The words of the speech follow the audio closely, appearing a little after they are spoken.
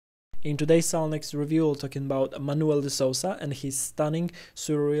In today's Salonexit review, we're talking about Emanuel de Sousa and his stunning,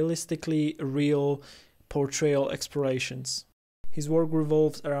 surrealistically real portrayal explorations. His work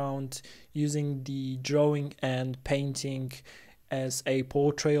revolves around using the drawing and painting as a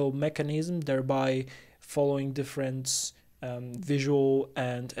portrayal mechanism, thereby following different visual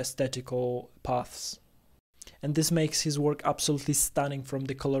and aesthetical paths. And this makes his work absolutely stunning from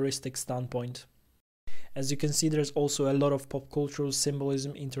the coloristic standpoint. As you can see, there's also a lot of pop cultural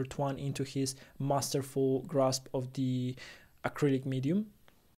symbolism intertwined into his masterful grasp of the acrylic medium.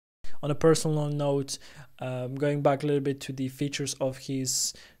 On a personal note, going back a little bit to the features of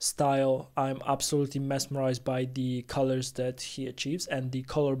his style, I'm absolutely mesmerized by the colors that he achieves and the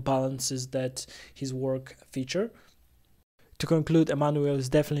color balances that his work feature. To conclude, Emanuel is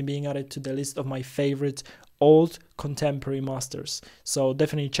definitely being added to the list of my favorite old contemporary masters. So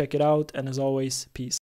definitely check it out, and as always, peace.